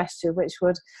sort of question which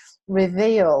would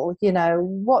reveal,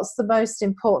 what's the most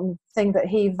important thing that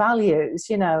he values,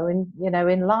 in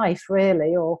life,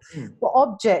 really, or what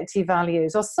object he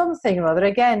values, or something or other.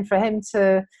 Again, for him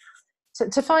to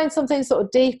find something sort of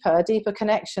a deeper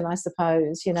connection, I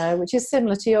suppose, which is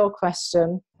similar to your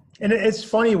question. And it's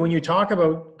funny when you talk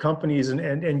about companies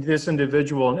and this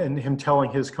individual and him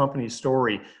telling his company's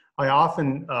story. I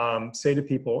often say to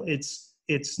people,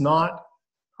 it's not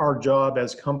our job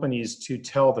as companies to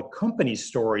tell the company's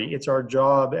story. It's our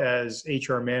job as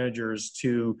HR managers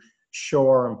to show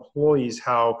our employees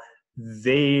how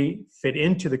they fit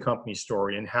into the company's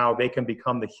story and how they can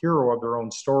become the hero of their own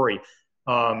story.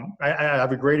 I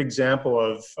have a great example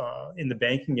of in the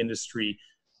banking industry.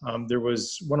 There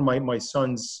was one of my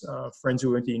son's friends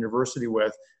who went to university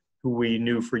with, who we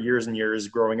knew for years and years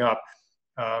growing up.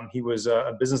 He was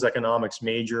a business economics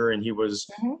major, and he was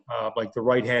like the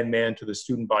right-hand man to the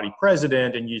student body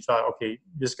president. And you thought, okay,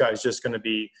 this guy's just going to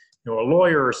be, a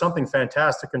lawyer or something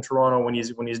fantastic in Toronto. When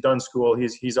he's done school,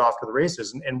 he's off to the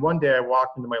races. And one day I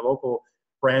walked into my local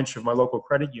branch of my local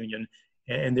credit union,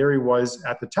 and there he was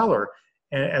at the teller,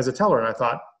 as a teller. And I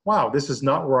thought, wow, this is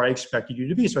not where I expected you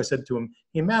to be. So I said to him,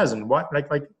 hey, Mazen, what,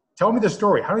 like, tell me the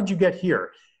story. How did you get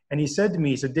here? And he said to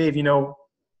me, he said, Dave,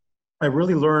 I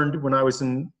really learned when I was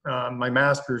in my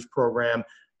master's program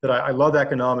that I love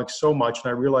economics so much. And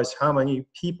I realized how many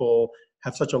people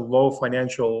have such a low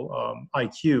financial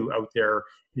IQ out there.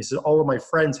 And he said, all of my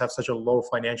friends have such a low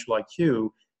financial IQ.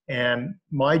 And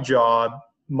my job,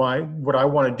 what I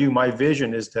want to do, my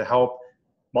vision is to help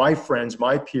my friends,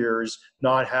 my peers,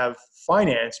 not have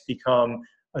finance become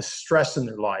a stress in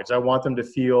their lives. I want them to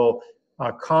feel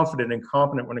confident and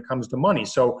competent when it comes to money.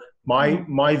 So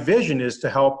my vision is to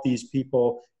help these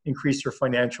people increase their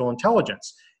financial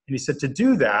intelligence. And he said, to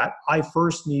do that, I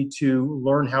first need to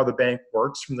learn how the bank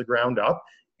works from the ground up.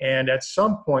 And at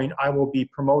some point, I will be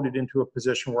promoted into a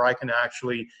position where I can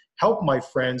actually help my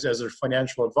friends as their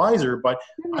financial advisor. But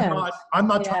I'm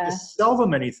not trying to sell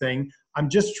them anything. I'm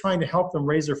just trying to help them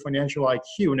raise their financial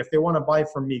IQ. And if they want to buy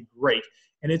from me, great.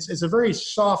 And it's a very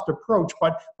soft approach,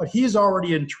 but he's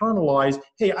already internalized,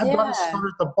 hey, I've got to start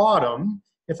at the bottom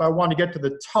if I want to get to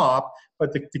the top.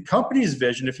 But the company's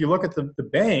vision, if you look at the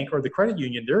bank or the credit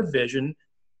union, their vision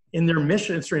in their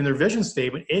mission, in their vision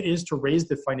statement, it is to raise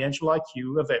the financial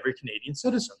IQ of every Canadian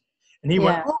citizen. And he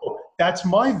went, oh, that's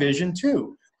my vision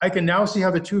too. I can now see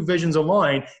how the two visions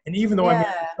align. And even though I may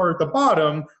start at the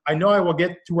bottom, I know I will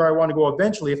get to where I want to go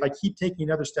eventually if I keep taking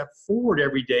another step forward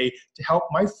every day to help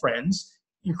my friends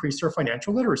increase their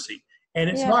financial literacy. And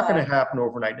it's not going to happen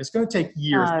overnight. It's going to take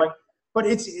years. But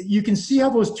you can see how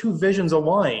those two visions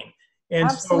align. And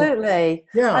absolutely.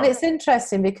 So, and it's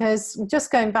interesting because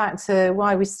just going back to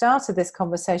why we started this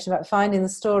conversation about finding the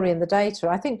story in the data,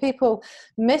 I think people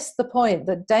miss the point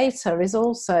that data is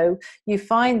also, you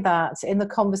find that in the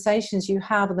conversations you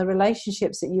have and the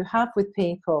relationships that you have with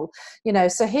people.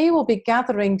 So he will be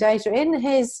gathering data in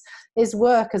his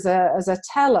work as a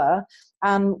teller.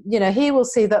 And, he will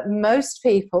see that most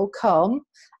people come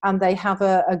and they have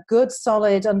a good,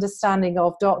 solid understanding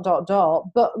of ...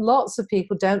 but lots of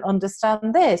people don't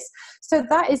understand this. So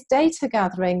that is data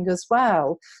gathering as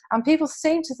well. And people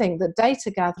seem to think that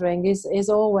data gathering is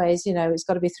always, it's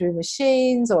got to be through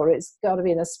machines, or it's got to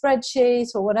be in a spreadsheet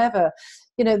or whatever.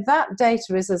 That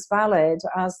data is as valid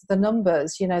as the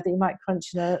numbers, that you might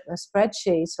crunch in a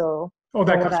spreadsheet or... Oh,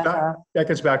 that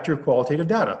gets back to your qualitative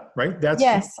data, right?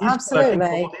 Yes, he's absolutely.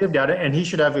 collecting qualitative data, and he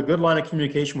should have a good line of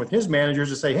communication with his managers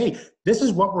to say, hey, this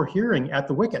is what we're hearing at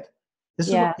the Wicket. This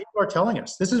is what people are telling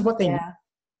us. This is what they need.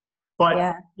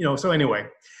 But, so anyway.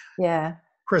 Yeah.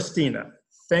 Krystyna,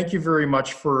 thank you very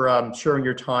much for sharing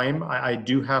your time. I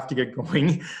do have to get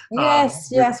going.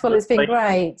 Yes. Well, it's been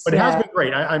great. But it has been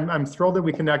great. I'm thrilled that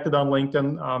we connected on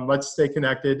LinkedIn. Let's stay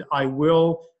connected. I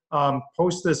will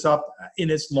post this up in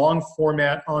its long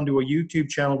format onto a YouTube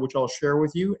channel, which I'll share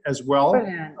with you as well.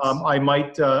 Brilliant. I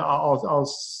might,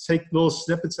 I'll take little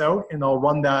snippets out and I'll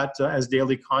run that as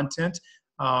daily content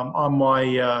on my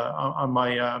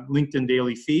LinkedIn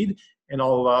daily feed. And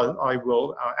I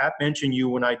will mention you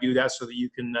when I do that so that you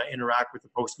can interact with the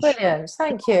post. Brilliant.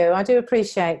 Thank you. I do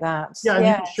appreciate that. Yeah, and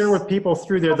you can share with people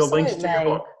through there the links to your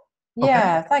book. Okay.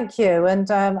 Yeah, thank you. And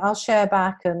I'll share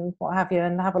back and what have you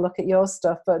and have a look at your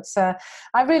stuff. But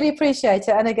I really appreciate it.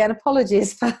 And again,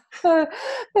 apologies for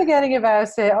forgetting about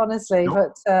it, honestly.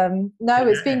 Nope. But no,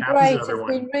 it's been great.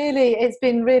 It's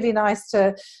been really nice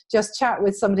to just chat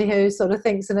with somebody who sort of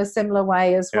thinks in a similar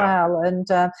way as well. And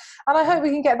I hope we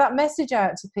can get that message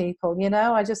out to people.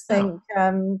 I just think,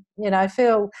 I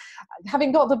feel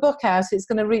having got the book out, it's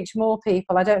going to reach more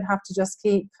people. I don't have to just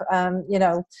keep,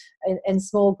 in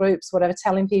small groups, whatever,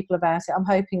 telling people about it. I'm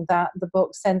hoping that the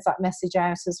book sends that message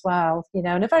out as well, in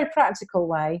a very practical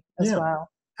way as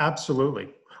well. Absolutely.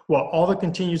 Well, all the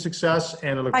continued success,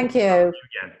 and I look forward to talking to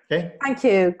you again. Okay. Thank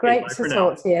you. Great to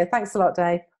talk to you. Thanks a lot,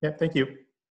 Dave. Yeah. Thank you.